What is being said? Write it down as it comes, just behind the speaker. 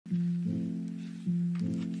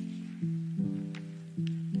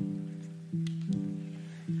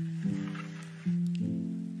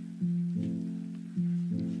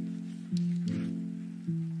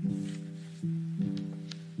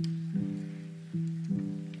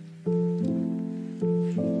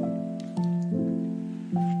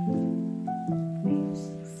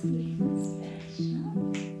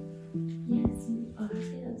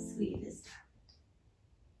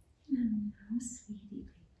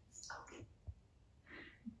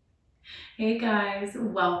Hey guys,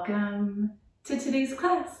 welcome to today's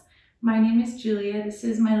class. My name is Julia. This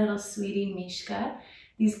is my little sweetie Mishka.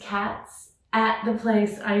 These cats at the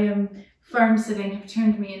place I am farm sitting have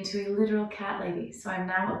turned me into a literal cat lady. So I'm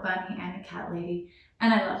now a bunny and a cat lady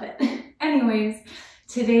and I love it. Anyways,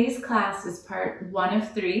 today's class is part 1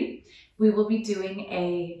 of 3. We will be doing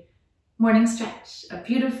a morning stretch, a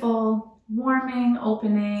beautiful, warming,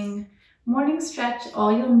 opening morning stretch.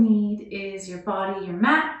 All you'll need is your body, your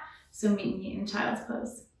mat. So meet me in child's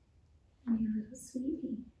pose. You little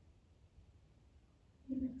sweetie.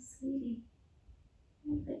 You little sweetie.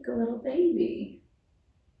 You're like a little baby.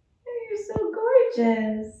 Oh, you're so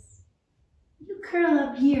gorgeous. You curl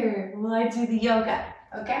up here while I do the yoga,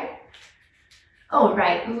 okay? All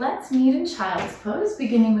right, let's meet in child's pose,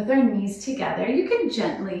 beginning with our knees together. You can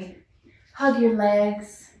gently hug your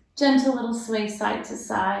legs, gentle little sway side to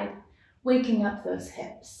side, waking up those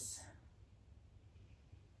hips.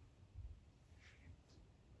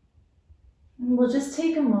 And we'll just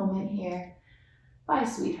take a moment here, bye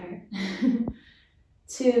sweetheart,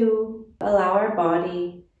 to allow our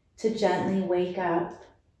body to gently wake up.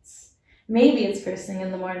 Maybe it's first thing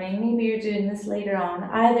in the morning, maybe you're doing this later on.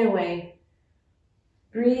 Either way,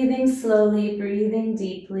 breathing slowly, breathing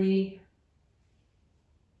deeply.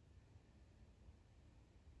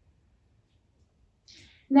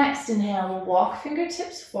 Next inhale, we'll walk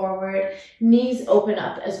fingertips forward, knees open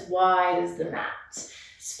up as wide as the mat.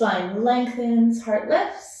 Spine lengthens, heart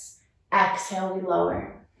lifts. Exhale, we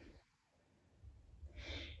lower.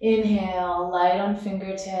 Inhale, light on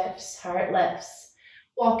fingertips, heart lifts.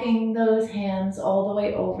 Walking those hands all the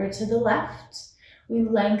way over to the left. We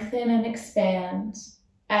lengthen and expand.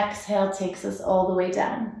 Exhale takes us all the way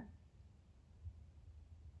down.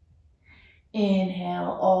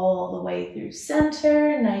 Inhale all the way through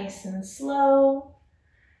center, nice and slow.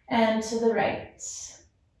 And to the right.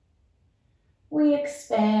 We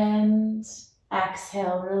expand,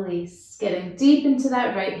 exhale, release, getting deep into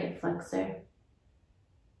that right hip flexor.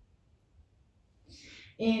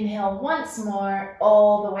 Inhale once more,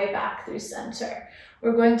 all the way back through center.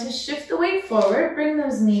 We're going to shift the weight forward, bring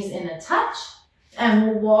those knees in a touch, and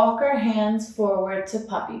we'll walk our hands forward to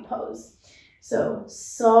puppy pose. So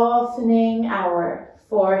softening our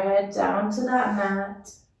forehead down to that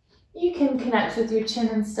mat. You can connect with your chin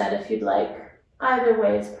instead if you'd like. Either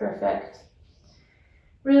way is perfect.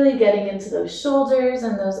 Really getting into those shoulders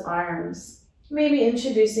and those arms. Maybe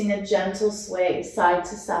introducing a gentle sway side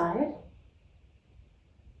to side.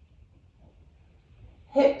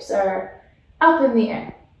 Hips are up in the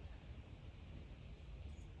air.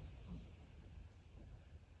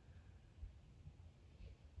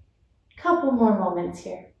 Couple more moments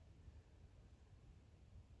here.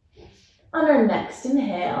 On our next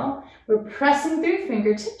inhale, we're pressing through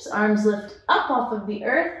fingertips, arms lift up off of the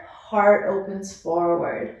earth, heart opens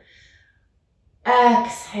forward.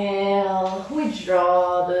 Exhale, we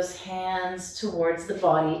draw those hands towards the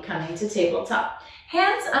body, coming to tabletop.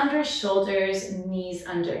 Hands under shoulders, knees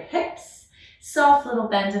under hips. Soft little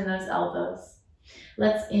bend in those elbows.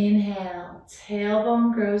 Let's inhale,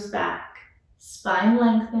 tailbone grows back, spine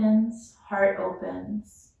lengthens, heart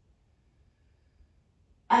opens.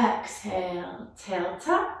 Exhale, tail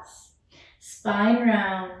tucks, spine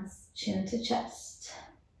rounds, chin to chest.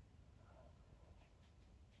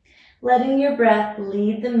 Letting your breath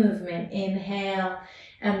lead the movement. Inhale,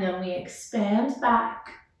 and then we expand back.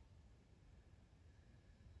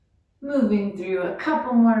 Moving through a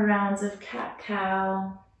couple more rounds of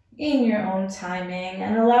cat-cow in your own timing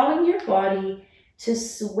and allowing your body to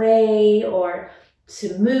sway or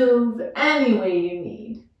to move any way you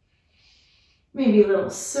need. Maybe little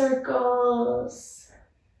circles.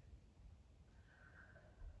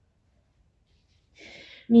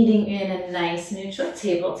 Meeting in a nice neutral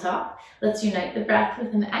tabletop. Let's unite the breath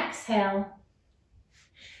with an exhale.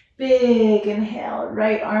 Big inhale,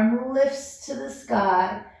 right arm lifts to the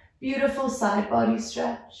sky. Beautiful side body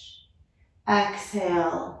stretch.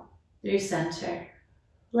 Exhale through center.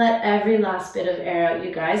 Let every last bit of air out,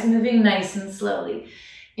 you guys, moving nice and slowly.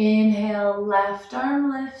 Inhale, left arm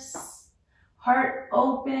lifts, heart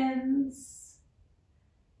opens.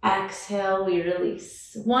 Exhale, we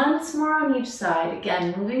release. Once more on each side.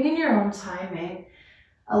 Again, moving in your own timing,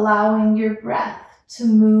 allowing your breath to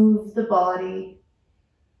move the body.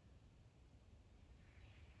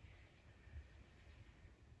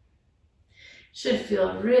 Should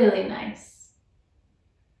feel really nice.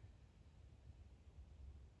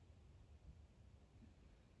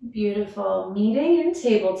 Beautiful. Meeting in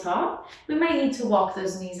tabletop. We might need to walk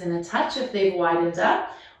those knees in a touch if they've widened up.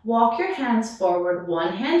 Walk your hands forward,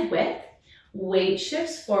 one hand width. Weight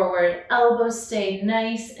shifts forward, elbows stay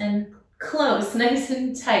nice and close, nice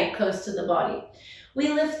and tight, close to the body. We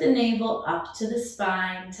lift the navel up to the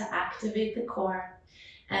spine to activate the core.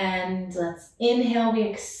 And let's inhale, we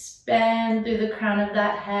expand through the crown of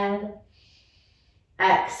that head.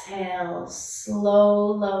 Exhale, slow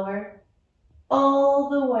lower, all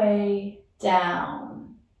the way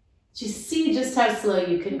down. Just see just how slow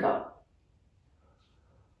you can go.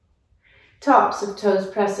 Tops of toes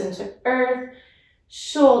press into earth,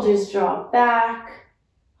 shoulders draw back,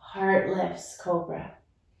 heart lifts, cobra.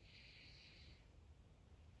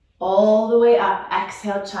 All the way up,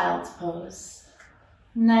 exhale, child's pose.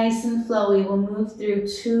 Nice and flowy, we'll move through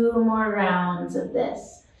 2 more rounds of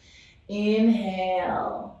this.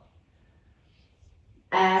 Inhale.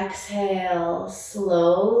 Exhale,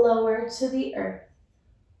 slow lower to the earth.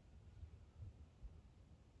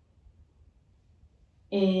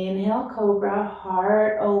 Inhale, cobra,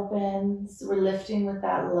 heart opens. We're lifting with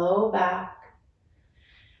that low back.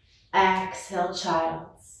 Exhale,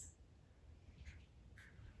 child's.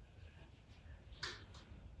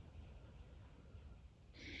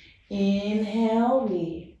 Inhale,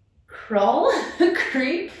 we crawl,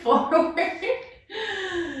 creep forward.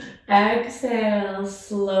 Exhale,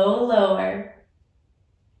 slow lower.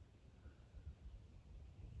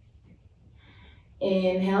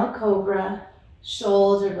 Inhale, cobra.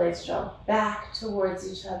 Shoulder blades draw back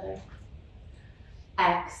towards each other.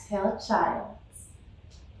 Exhale, child's.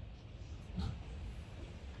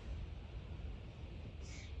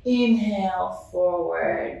 Inhale,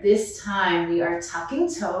 forward. This time we are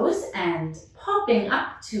tucking toes and popping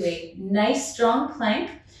up to a nice strong plank.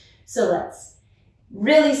 So let's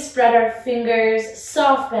really spread our fingers,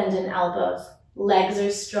 soft bend in elbows. Legs are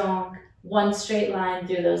strong. One straight line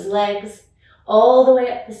through those legs, all the way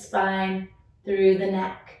up the spine, through the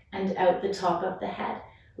neck and out the top of the head.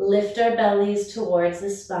 Lift our bellies towards the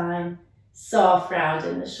spine, soft round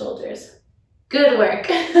in the shoulders. Good work.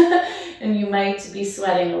 And you might be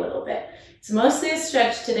sweating a little bit. It's mostly a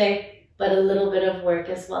stretch today, but a little bit of work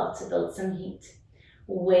as well to build some heat.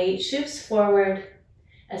 Weight shifts forward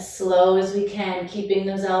as slow as we can, keeping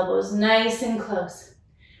those elbows nice and close.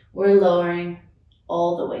 We're lowering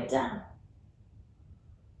all the way down.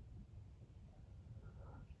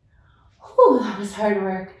 Whew, that was hard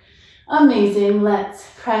work. Amazing. Let's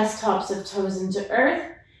press tops of toes into earth.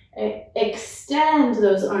 Extend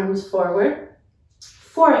those arms forward.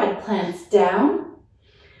 Forehead plants down.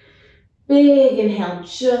 Big inhale,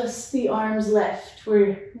 just the arms lift.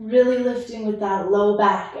 We're really lifting with that low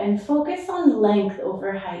back and focus on length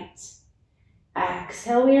over height.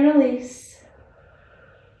 Exhale, we release.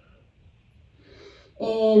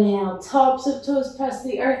 Inhale, tops of toes press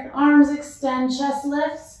the earth, arms extend, chest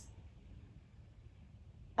lifts.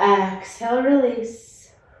 Exhale,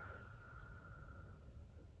 release.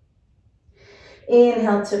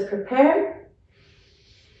 Inhale to prepare.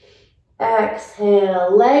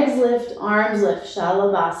 Exhale, legs lift, arms lift,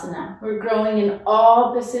 Shalabhasana. We're growing in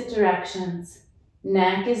opposite directions.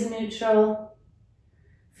 Neck is neutral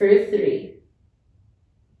for 3,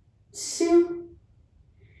 2,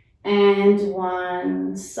 and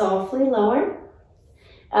 1. Softly lower.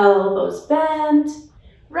 Elbows bend,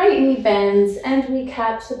 right knee bends, and we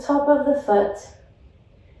catch the top of the foot.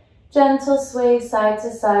 Gentle sway side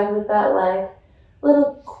to side with that leg.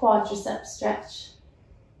 Little quadricep stretch.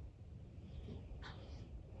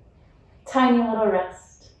 Tiny little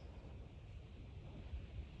rest.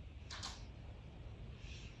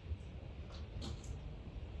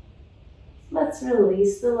 Let's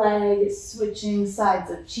release the leg, switching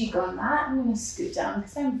sides of cheek on that. I'm going to scoot down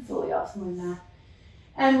because I'm fully off my mat.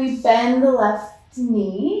 And we bend the left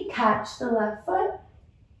knee, catch the left foot,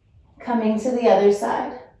 coming to the other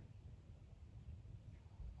side.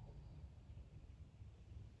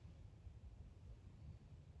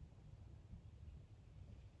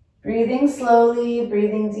 Breathing slowly,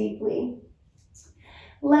 breathing deeply.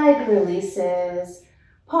 Leg releases,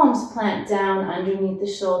 palms plant down underneath the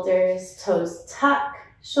shoulders, toes tuck,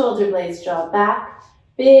 shoulder blades draw back.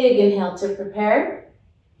 Big inhale to prepare.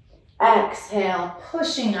 Exhale,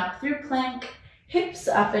 pushing up through plank, hips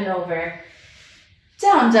up and over.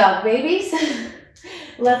 Down dog, babies.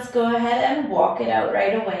 Let's go ahead and walk it out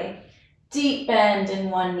right away. Deep bend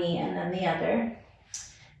in one knee and then the other.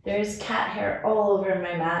 There's cat hair all over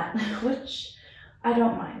my mat, which I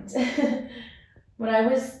don't mind. When I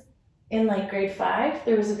was in like grade 5,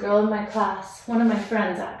 there was a girl in my class, one of my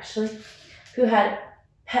friends actually, who had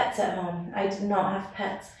pets at home. I did not have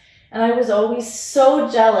pets. And I was always so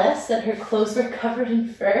jealous that her clothes were covered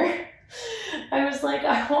in fur. I was like,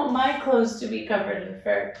 I want my clothes to be covered in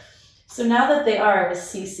fur. So now that they are with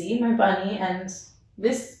Cece, my bunny, and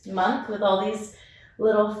this month with all these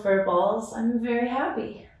little fur balls, I'm very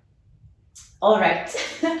happy. All right,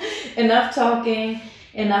 enough talking,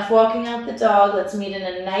 enough walking out the dog. Let's meet in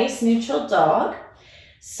a nice neutral dog.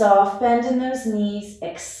 Soft bend in those knees,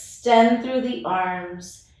 extend through the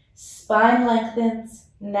arms, spine lengthens,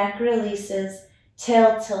 neck releases,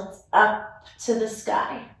 tail tilts up to the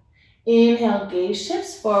sky. Inhale, gaze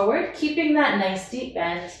shifts forward, keeping that nice deep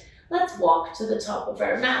bend. Let's walk to the top of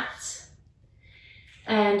our mat.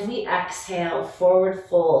 And we exhale, forward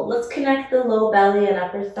fold. Let's connect the low belly and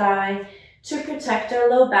upper thigh to protect our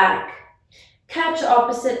low back. Catch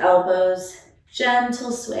opposite elbows,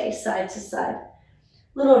 gentle sway side to side.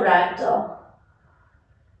 Little ragdoll.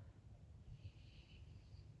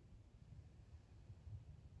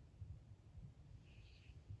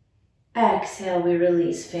 Exhale, we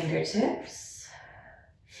release fingertips.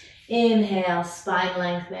 Inhale, spine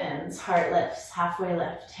lengthens, heart lifts, halfway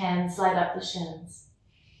lift, hands slide up the shins.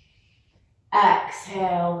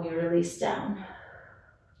 Exhale, we release down.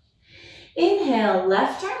 Inhale,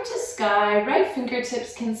 left arm to sky, right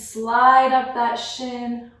fingertips can slide up that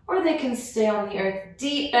shin or they can stay on the earth.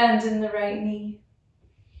 Deep bend in the right knee.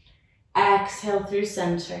 Exhale through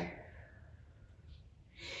center.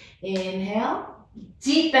 Inhale,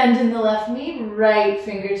 deep bend in the left knee, right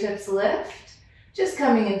fingertips lift. Just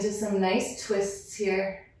coming into some nice twists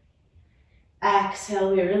here.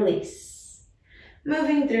 Exhale, we release.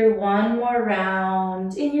 Moving through one more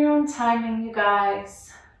round in your own timing, you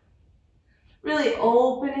guys. Really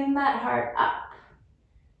opening that heart up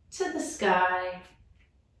to the sky.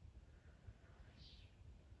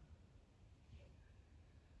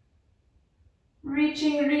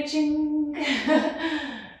 Reaching, reaching,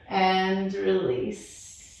 and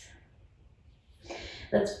release.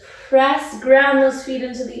 Let's press, ground those feet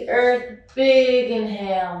into the earth. Big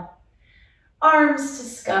inhale. Arms to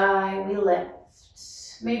sky, we lift.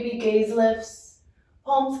 Maybe gaze lifts,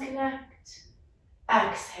 palms connect.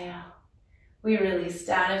 Exhale. We release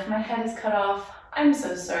down. If my head is cut off, I'm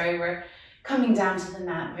so sorry. We're coming down to the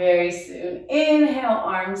mat very soon. Inhale,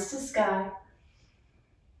 arms to sky.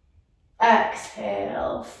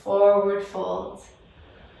 Exhale, forward fold.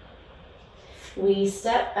 We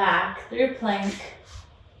step back through plank.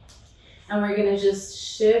 And we're gonna just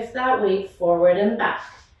shift that weight forward and back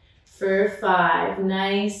for 5.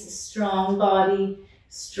 Nice, strong body,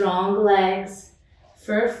 strong legs.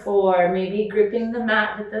 For 4, maybe gripping the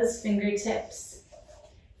mat with those fingertips.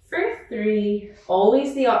 For 3,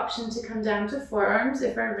 always the option to come down to forearms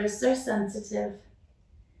if our wrists are sensitive.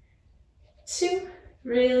 2,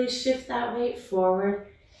 really shift that weight forward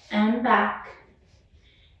and back.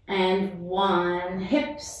 And 1,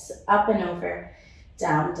 hips up and over,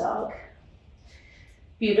 down dog.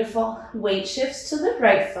 Beautiful. Weight shifts to the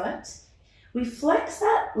right foot. We flex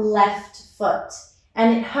that left foot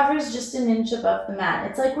and it hovers just an inch above the mat.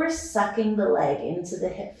 It's like we're sucking the leg into the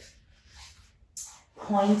hip.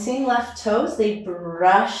 Pointing left toes, they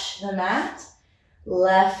brush the mat.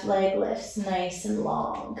 Left leg lifts nice and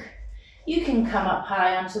long. You can come up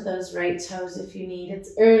high onto those right toes if you need.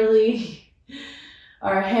 It's early.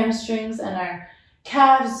 Our hamstrings and our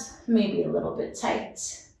calves may be a little bit tight.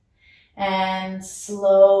 And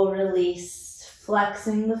slow release,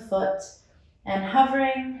 flexing the foot and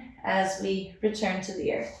hovering as we return to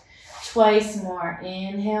the earth. Twice more.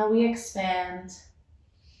 Inhale, we expand.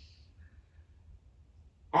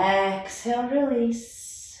 Exhale,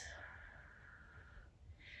 release.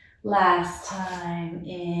 Last time.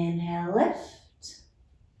 Inhale, lift.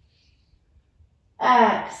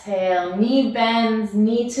 Exhale, knee bends,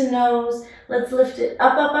 knee to nose. Let's lift it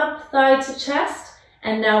up, up, up, thigh to chest.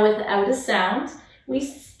 And now without a sound, we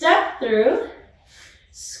step through.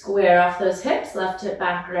 Square off those hips, left hip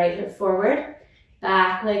back, right hip forward.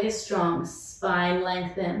 Back leg is strong, spine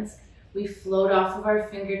lengthens. We float off of our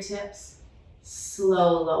fingertips,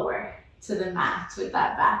 slow lower to the mat with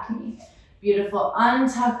that back knee. Beautiful,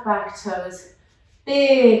 untuck back toes.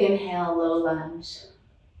 Big inhale, low lunge.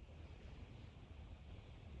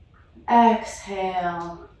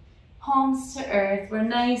 Exhale, palms to earth. We're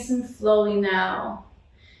nice and flowy now.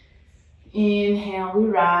 Inhale, we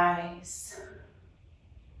rise.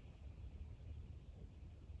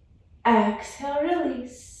 Exhale,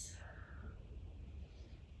 release.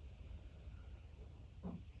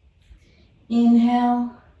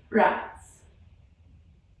 Inhale, rise.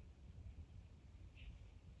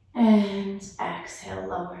 And exhale,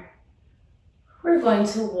 lower. We're going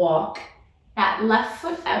to walk that left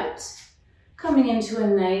foot out, coming into a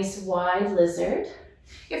nice wide lizard.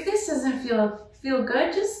 If this doesn't feel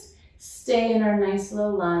good, just stay in our nice low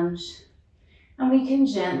lunge. And we can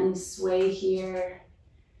gently sway here,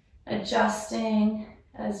 adjusting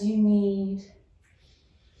as you need.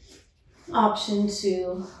 Option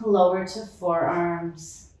 2, lower to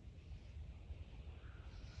forearms.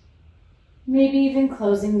 Maybe even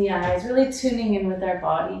closing the eyes, really tuning in with our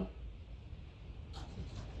body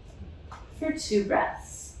for 2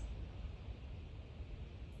 breaths.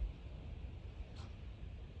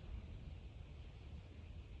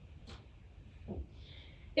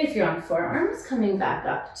 If you're on forearms, coming back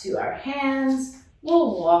up to our hands,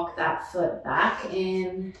 we'll walk that foot back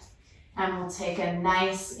in and we'll take a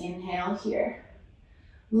nice inhale here.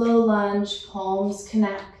 Low lunge, palms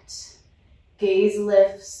connect, gaze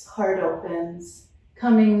lifts, heart opens,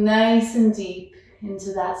 coming nice and deep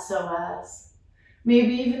into that psoas.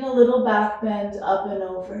 Maybe even a little back bend up and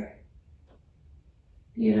over.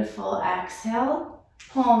 Beautiful. Exhale,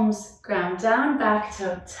 palms ground down, back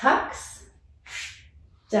toe tucks,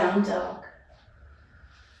 down dog.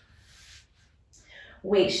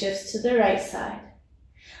 Weight shifts to the right side.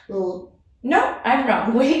 No, I'm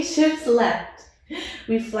wrong. Weight shifts left.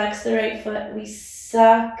 We flex the right foot. We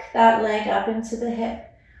suck that leg up into the hip.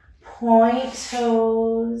 Point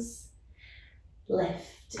toes.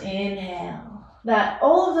 Lift. Inhale.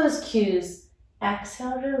 All of those cues,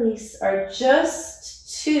 exhale, release, are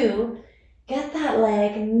just to get that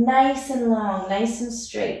leg nice and long, nice and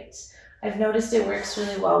straight. I've noticed it works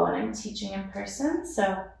really well when I'm teaching in person,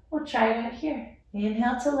 so we'll try it out here.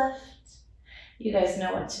 Inhale to lift. You guys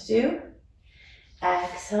know what to do.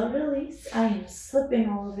 Exhale, release. I am slipping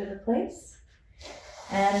all over the place.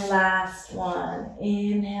 And last one.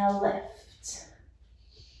 Inhale, lift.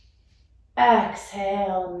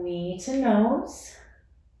 Exhale, knee to nose.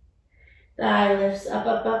 Thigh lifts up,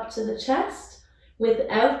 up, up to the chest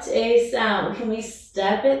without a sound. Can we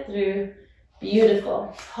step it through?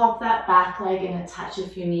 Beautiful. Hop that back leg in a touch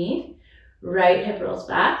if you need. Right hip rolls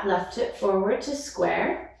back, left hip forward to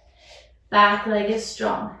square. Back leg is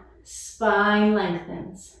strong. Spine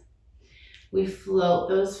lengthens. We float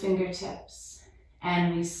those fingertips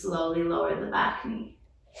and we slowly lower the back knee.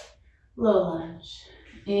 Low lunge.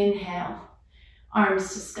 Inhale.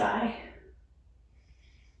 Arms to sky.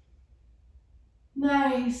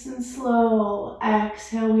 Nice and slow.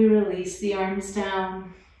 Exhale, we release the arms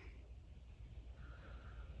down.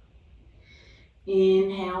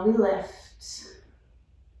 Inhale, we lift.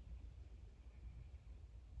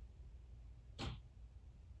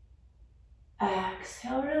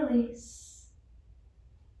 Exhale, release.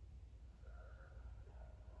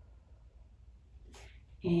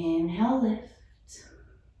 Inhale, lift.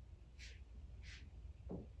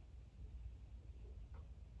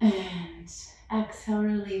 And exhale,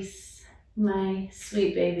 release, my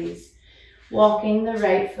sweet babies. Walking the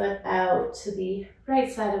right foot out to the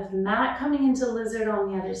right side of the mat, coming into lizard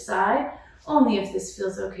on the other side, only if this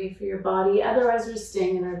feels okay for your body. Otherwise, we're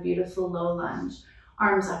staying in our beautiful low lunge,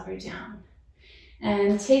 arms up or down.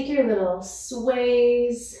 And take your little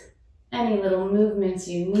sways, any little movements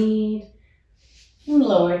you need, and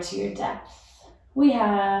lower to your depth. We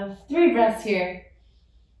have 3 breaths here.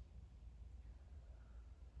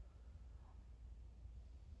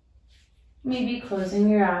 Maybe closing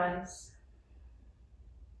your eyes.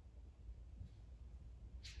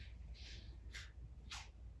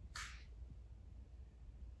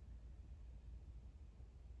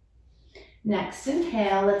 Next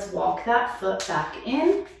inhale, let's walk that foot back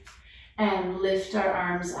in and lift our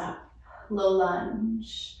arms up. Low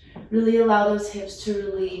lunge. Really allow those hips to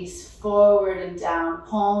release forward and down.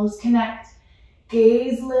 Palms connect.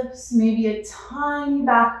 Gaze lifts, maybe a tiny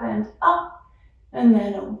back bend up and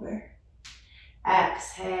then over.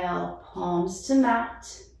 Exhale, palms to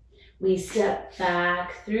mat. We step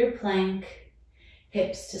back through plank,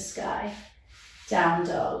 hips to sky, down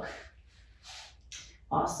dog.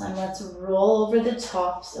 Awesome. Let's roll over the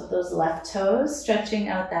tops of those left toes, stretching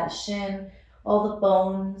out that shin, all the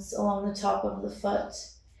bones along the top of the foot.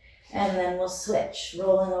 And then we'll switch,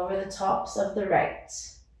 rolling over the tops of the right.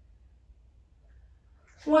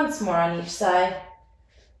 Once more on each side.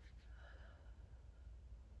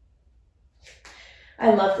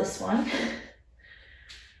 I love this one.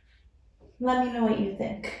 Let me know what you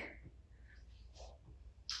think.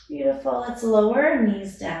 Beautiful. Let's lower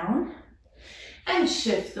knees down and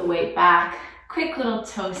shift the weight back. Quick little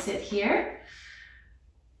toe sit here.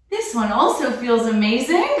 This one also feels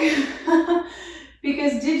amazing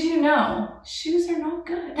because did you know shoes are not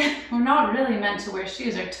good? We're not really meant to wear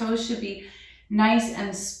shoes. Our toes should be nice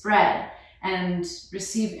and spread and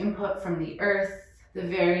receive input from the earth, the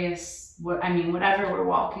various, whatever we're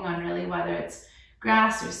walking on really, whether it's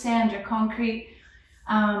grass or sand or concrete.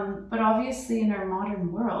 But obviously in our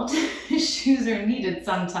modern world, shoes are needed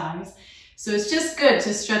sometimes. So it's just good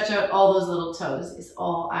to stretch out all those little toes is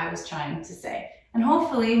all I was trying to say. And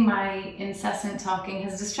hopefully my incessant talking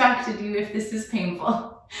has distracted you if this is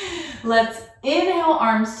painful. Let's inhale,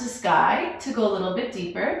 arms to sky to go a little bit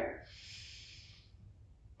deeper.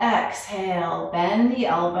 Exhale, bend the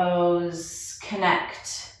elbows,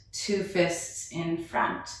 connect, two fists in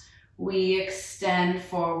front. We extend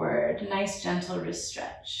forward, nice gentle wrist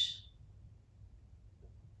stretch.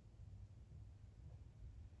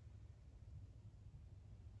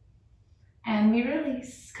 And we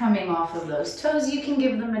release, coming off of those toes. You can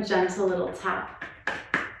give them a gentle little tap.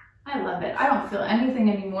 I love it. I don't feel anything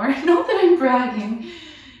anymore. Not that I'm bragging,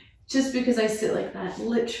 just because I sit like that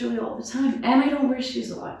literally all the time. And I don't wear shoes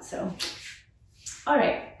a lot, so. All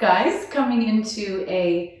right, guys, coming into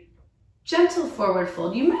a gentle forward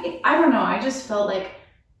fold. You might, I don't know, I just felt like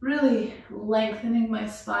really lengthening my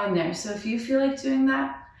spine there. So if you feel like doing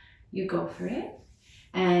that, you go for it.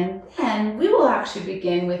 And then we will actually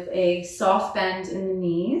begin with a soft bend in the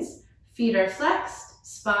knees. Feet are flexed,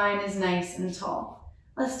 spine is nice and tall.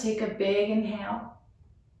 Let's take a big inhale.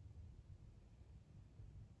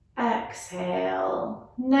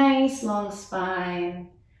 Exhale, nice long spine.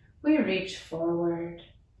 We reach forward.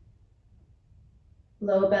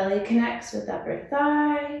 Low belly connects with upper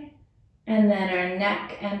thigh, and then our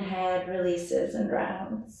neck and head releases and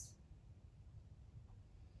rounds.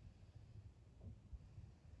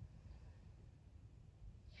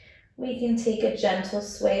 We can take a gentle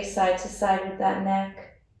sway side to side with that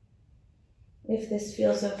neck, if this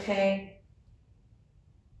feels okay.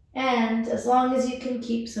 And as long as you can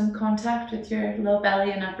keep some contact with your low belly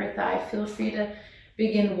and upper thigh, feel free to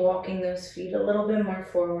begin walking those feet a little bit more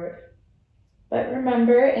forward. But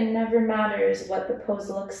remember, it never matters what the pose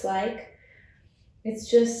looks like. It's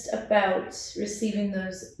just about receiving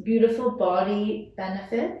those beautiful body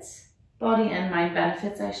benefits, body and mind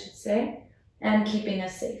benefits, I should say, and keeping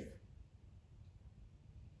us safe.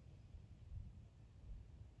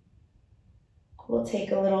 We'll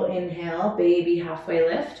take a little inhale, baby halfway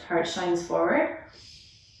lift, heart shines forward.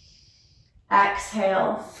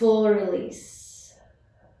 Exhale, full release.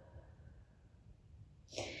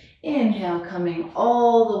 Inhale, coming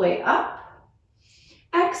all the way up.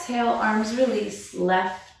 Exhale, arms release,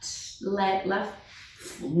 left leg, left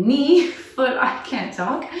knee, foot, I can't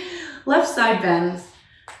talk. Left side bends,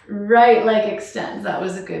 right leg extends. That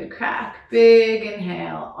was a good crack. Big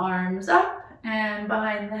inhale, arms up. And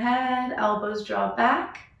behind the head, elbows draw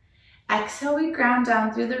back. Exhale, we ground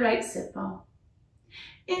down through the right sit bone.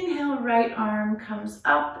 Inhale, right arm comes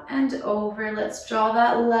up and over. Let's draw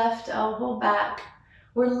that left elbow back.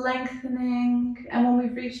 We're lengthening, and when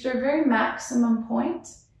we've reached our very maximum point,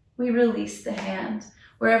 we release the hand.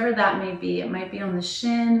 Wherever that may be, it might be on the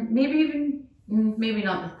shin, maybe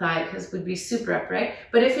not the thigh because we'd be super upright,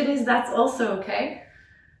 but if it is, that's also okay.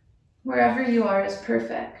 Wherever you are is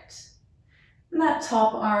perfect. And that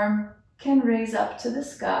top arm can raise up to the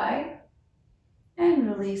sky and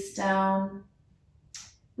release down.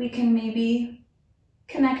 We can maybe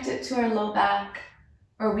connect it to our low back,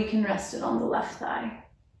 or we can rest it on the left thigh,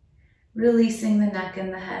 releasing the neck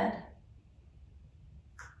and the head.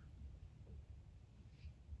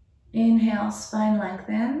 Inhale, spine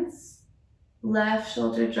lengthens. Left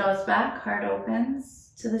shoulder draws back, heart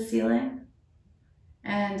opens to the ceiling.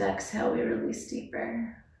 And exhale, we release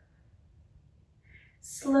deeper.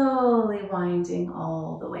 Slowly winding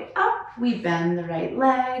all the way up, we bend the right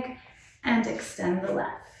leg and extend the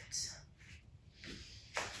left.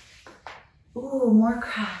 Ooh, more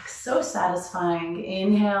cracks, so satisfying.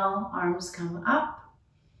 Inhale, arms come up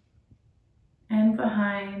and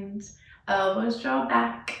behind, elbows draw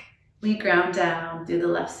back. We ground down through the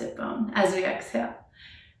left sit bone as we exhale.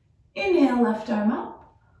 Inhale, left arm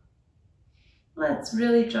up. Let's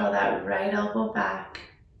really draw that right elbow back,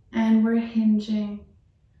 and we're hinging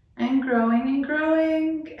and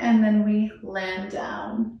growing, and then we land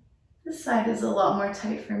down. This side is a lot more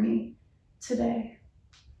tight for me today.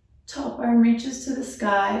 Top arm reaches to the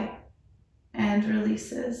sky and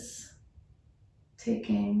releases,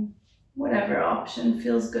 taking whatever option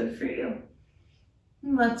feels good for you.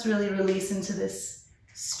 And let's really release into this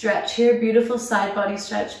stretch here. Beautiful side body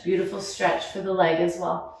stretch, beautiful stretch for the leg as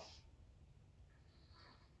well.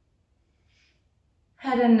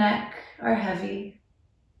 Head and neck are heavy.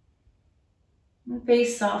 The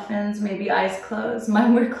face softens, maybe eyes closed.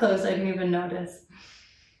 Mine were closed, I didn't even notice.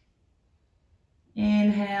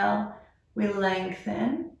 Inhale, we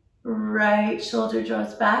lengthen. Right shoulder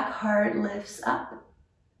draws back, heart lifts up.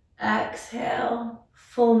 Exhale,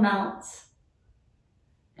 full melt.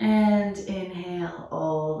 And inhale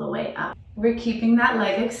all the way up. We're keeping that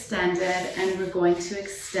leg extended and we're going to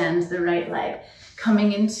extend the right leg,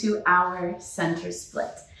 coming into our center split.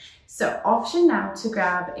 So option now to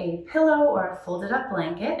grab a pillow or a folded up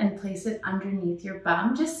blanket and place it underneath your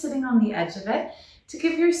bum, just sitting on the edge of it to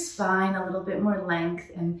give your spine a little bit more length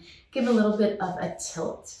and give a little bit of a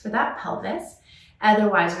tilt for that pelvis.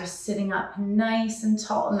 Otherwise, we're sitting up nice and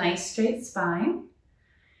tall, nice straight spine.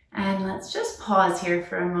 And let's just pause here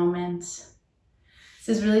for a moment.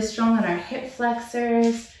 This is really strong on our hip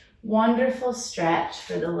flexors. Wonderful stretch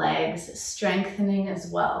for the legs, strengthening as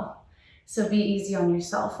well. So be easy on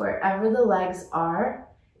yourself. Wherever the legs are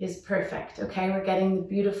is perfect, okay? We're getting the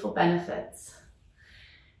beautiful benefits.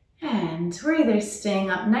 And we're either staying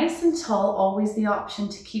up nice and tall, always the option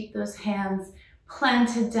to keep those hands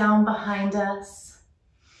planted down behind us,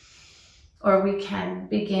 or we can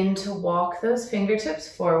begin to walk those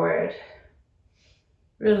fingertips forward,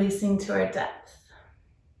 releasing to our depth.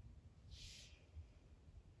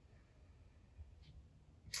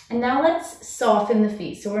 And now let's soften the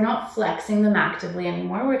feet. So we're not flexing them actively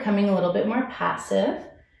anymore. We're coming a little bit more passive,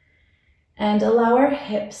 and allow our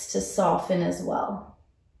hips to soften as well.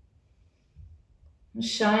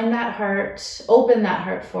 Shine that heart, open that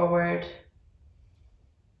heart forward.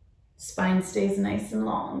 Spine stays nice and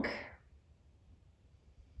long.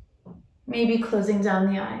 Maybe closing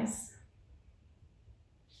down the eyes.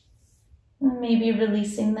 Maybe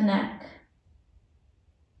releasing the neck.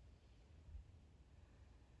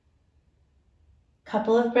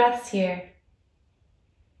 Couple of breaths here.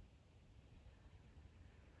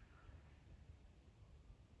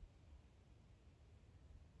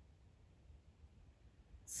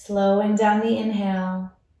 Slowing down the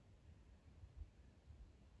inhale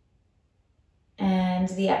and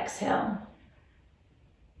the exhale.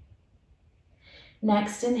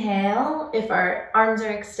 Next inhale, if our arms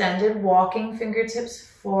are extended, walking fingertips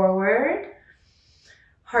forward,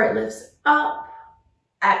 heart lifts up.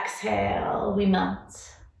 Exhale, we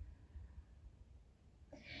melt.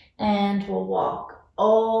 And we'll walk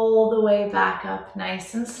all the way back up,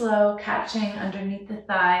 nice and slow, catching underneath the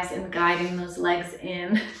thighs and guiding those legs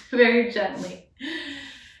in very gently.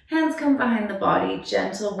 Hands come behind the body,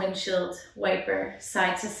 gentle windshield wiper,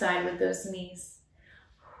 side to side with those knees.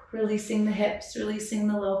 Releasing the hips, releasing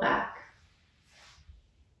the low back.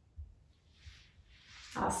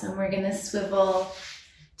 Awesome, we're gonna swivel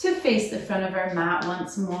to face the front of our mat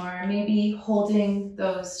once more, maybe holding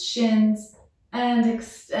those shins and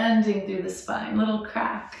extending through the spine, little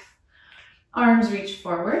crack. Arms reach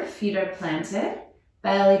forward, feet are planted,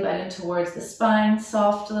 belly button towards the spine,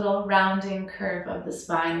 soft little rounding curve of the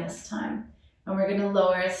spine this time. And we're gonna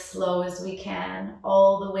lower as slow as we can,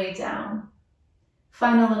 all the way down.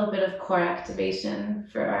 Find a little bit of core activation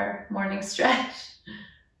for our morning stretch.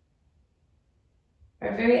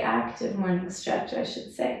 Our very active morning stretch, I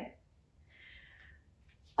should say.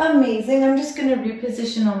 Amazing, I'm just gonna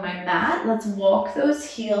reposition on my mat. Let's walk those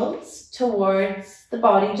heels towards the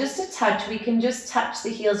body, just a touch. We can just touch the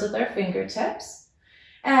heels with our fingertips.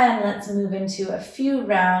 And let's move into a few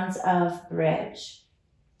rounds of bridge.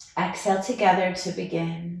 Exhale together to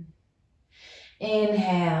begin.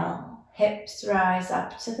 Inhale, hips rise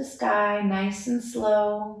up to the sky, nice and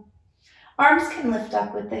slow. Arms can lift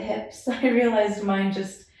up with the hips. I realized mine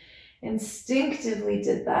just instinctively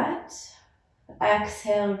did that.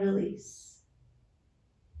 Exhale, release.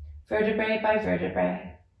 Vertebrae by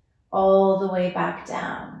vertebrae, all the way back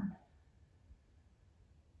down.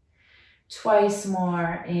 Twice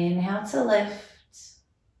more. Inhale to lift.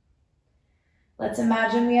 Let's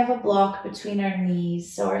imagine we have a block between our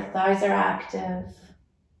knees, so our thighs are active.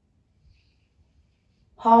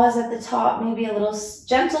 Pause at the top, maybe a little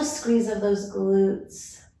gentle squeeze of those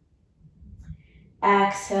glutes.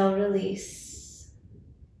 Exhale, release.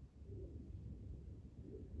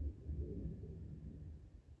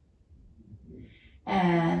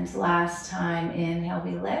 And last time, inhale,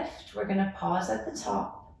 we lift. We're gonna pause at the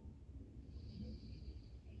top.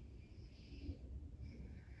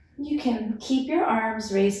 You can keep your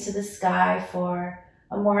arms raised to the sky for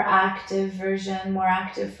a more active version, more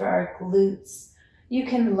active for our glutes. You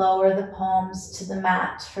can lower the palms to the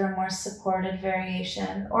mat for a more supported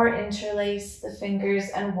variation, or interlace the fingers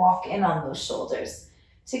and walk in on those shoulders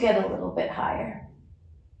to get a little bit higher.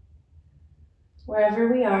 Wherever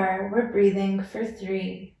we are, we're breathing for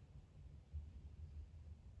 3,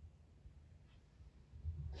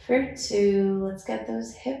 for 2. Let's get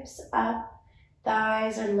those hips up,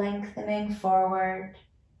 thighs are lengthening forward.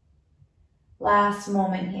 Last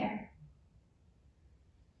moment here.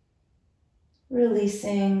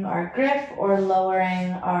 Releasing our grip or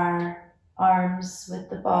lowering our arms with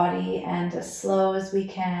the body, and as slow as we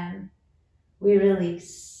can, we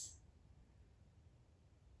release.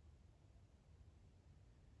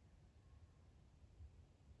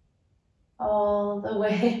 All the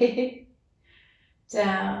way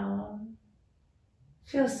down.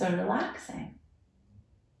 Feels so relaxing.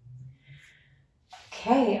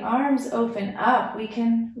 Okay, arms open up. We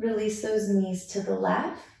can release those knees to the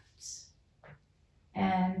left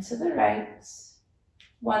and to the right.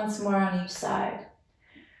 Once more on each side.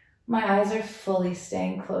 My eyes are fully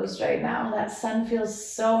staying closed right now. That sun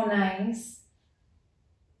feels so nice.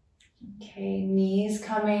 Okay, knees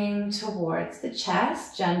coming towards the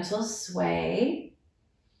chest, gentle sway.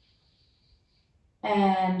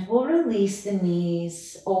 And we'll release the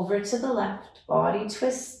knees over to the left, body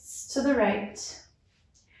twists to the right.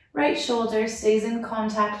 Right shoulder stays in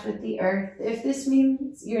contact with the earth. If this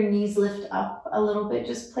means your knees lift up a little bit,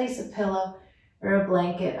 just place a pillow or a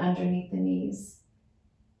blanket underneath the knees.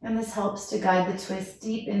 And this helps to guide the twist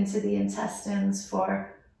deep into the intestines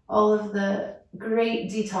for all of the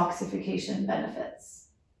great detoxification benefits.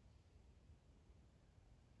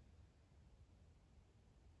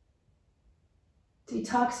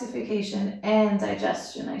 Detoxification and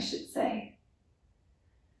digestion, I should say.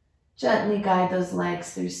 Gently guide those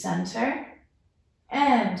legs through center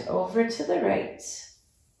and over to the right.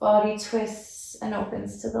 Body twists and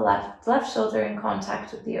opens to the left. Left shoulder in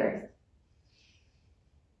contact with the earth.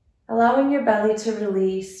 Allowing your belly to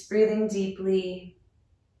release, breathing deeply.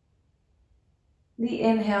 The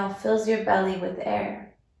inhale fills your belly with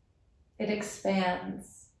air. It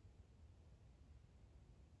expands.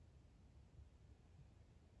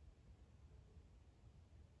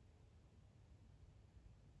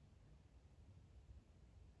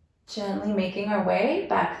 Gently making our way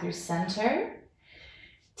back through center.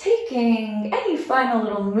 Taking any final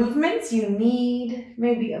little movements you need.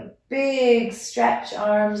 Maybe a big stretch,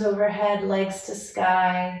 arms overhead, legs to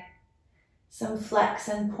sky. Some flex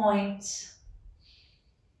and point.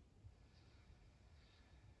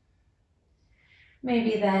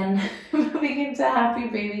 Maybe then, moving into happy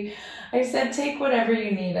baby. I said take whatever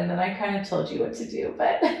you need and then I kind of told you what to do,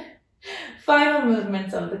 but final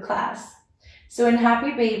movements of the class. So in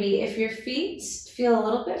happy baby, if your feet feel a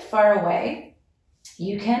little bit far away,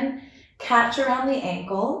 you can catch around the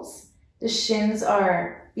ankles. The shins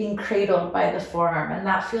are being cradled by the forearm and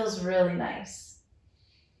that feels really nice.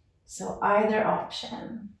 So either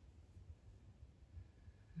option.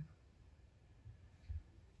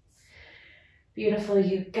 Beautiful,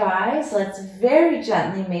 you guys. Let's very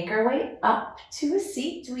gently make our way up to a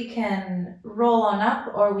seat. We can roll on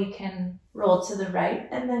up or we can roll to the right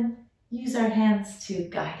and then use our hands to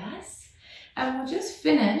guide us. And we'll just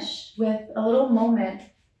finish with a little moment.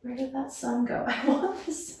 Where did that sun go? I want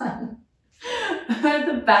the sun at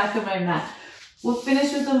the back of my mat. We'll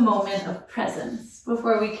finish with a moment of presence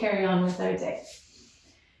before we carry on with our day.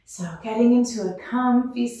 So getting into a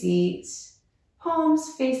comfy seat,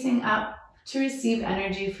 palms facing up to receive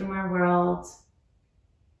energy from our world.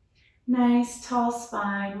 Nice tall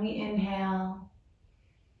spine. We inhale.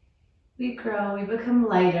 We grow. We become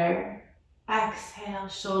lighter. Exhale,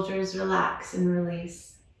 shoulders relax and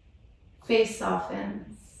release. Face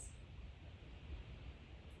softens.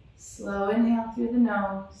 Slow inhale through the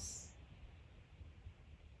nose.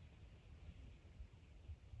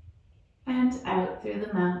 And out through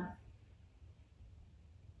the mouth.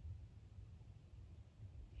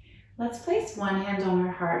 Let's place one hand on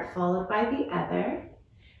our heart followed by the other.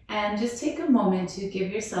 And just take a moment to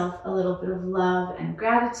give yourself a little bit of love and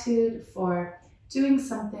gratitude for doing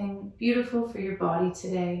something beautiful for your body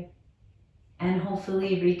today, and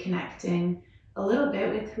hopefully reconnecting a little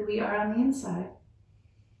bit with who we are on the inside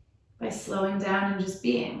by slowing down and just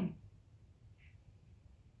being.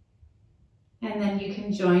 And then you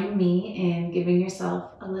can join me in giving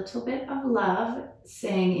yourself a little bit of love,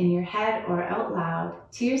 saying in your head or out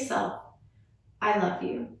loud to yourself, I love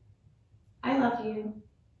you. I love you.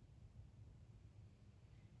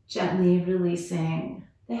 Gently releasing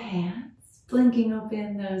the hands. Blinking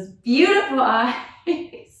open those beautiful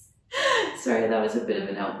eyes. Sorry, that was a bit of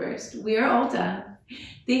an outburst. We are all done.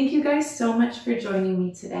 Thank you guys so much for joining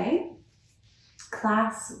me today.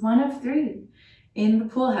 Class 1 of 3 in the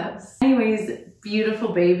pool house. Anyways,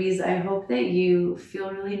 beautiful babies, I hope that you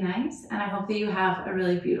feel really nice and I hope that you have a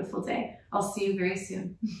really beautiful day. I'll see you very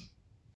soon.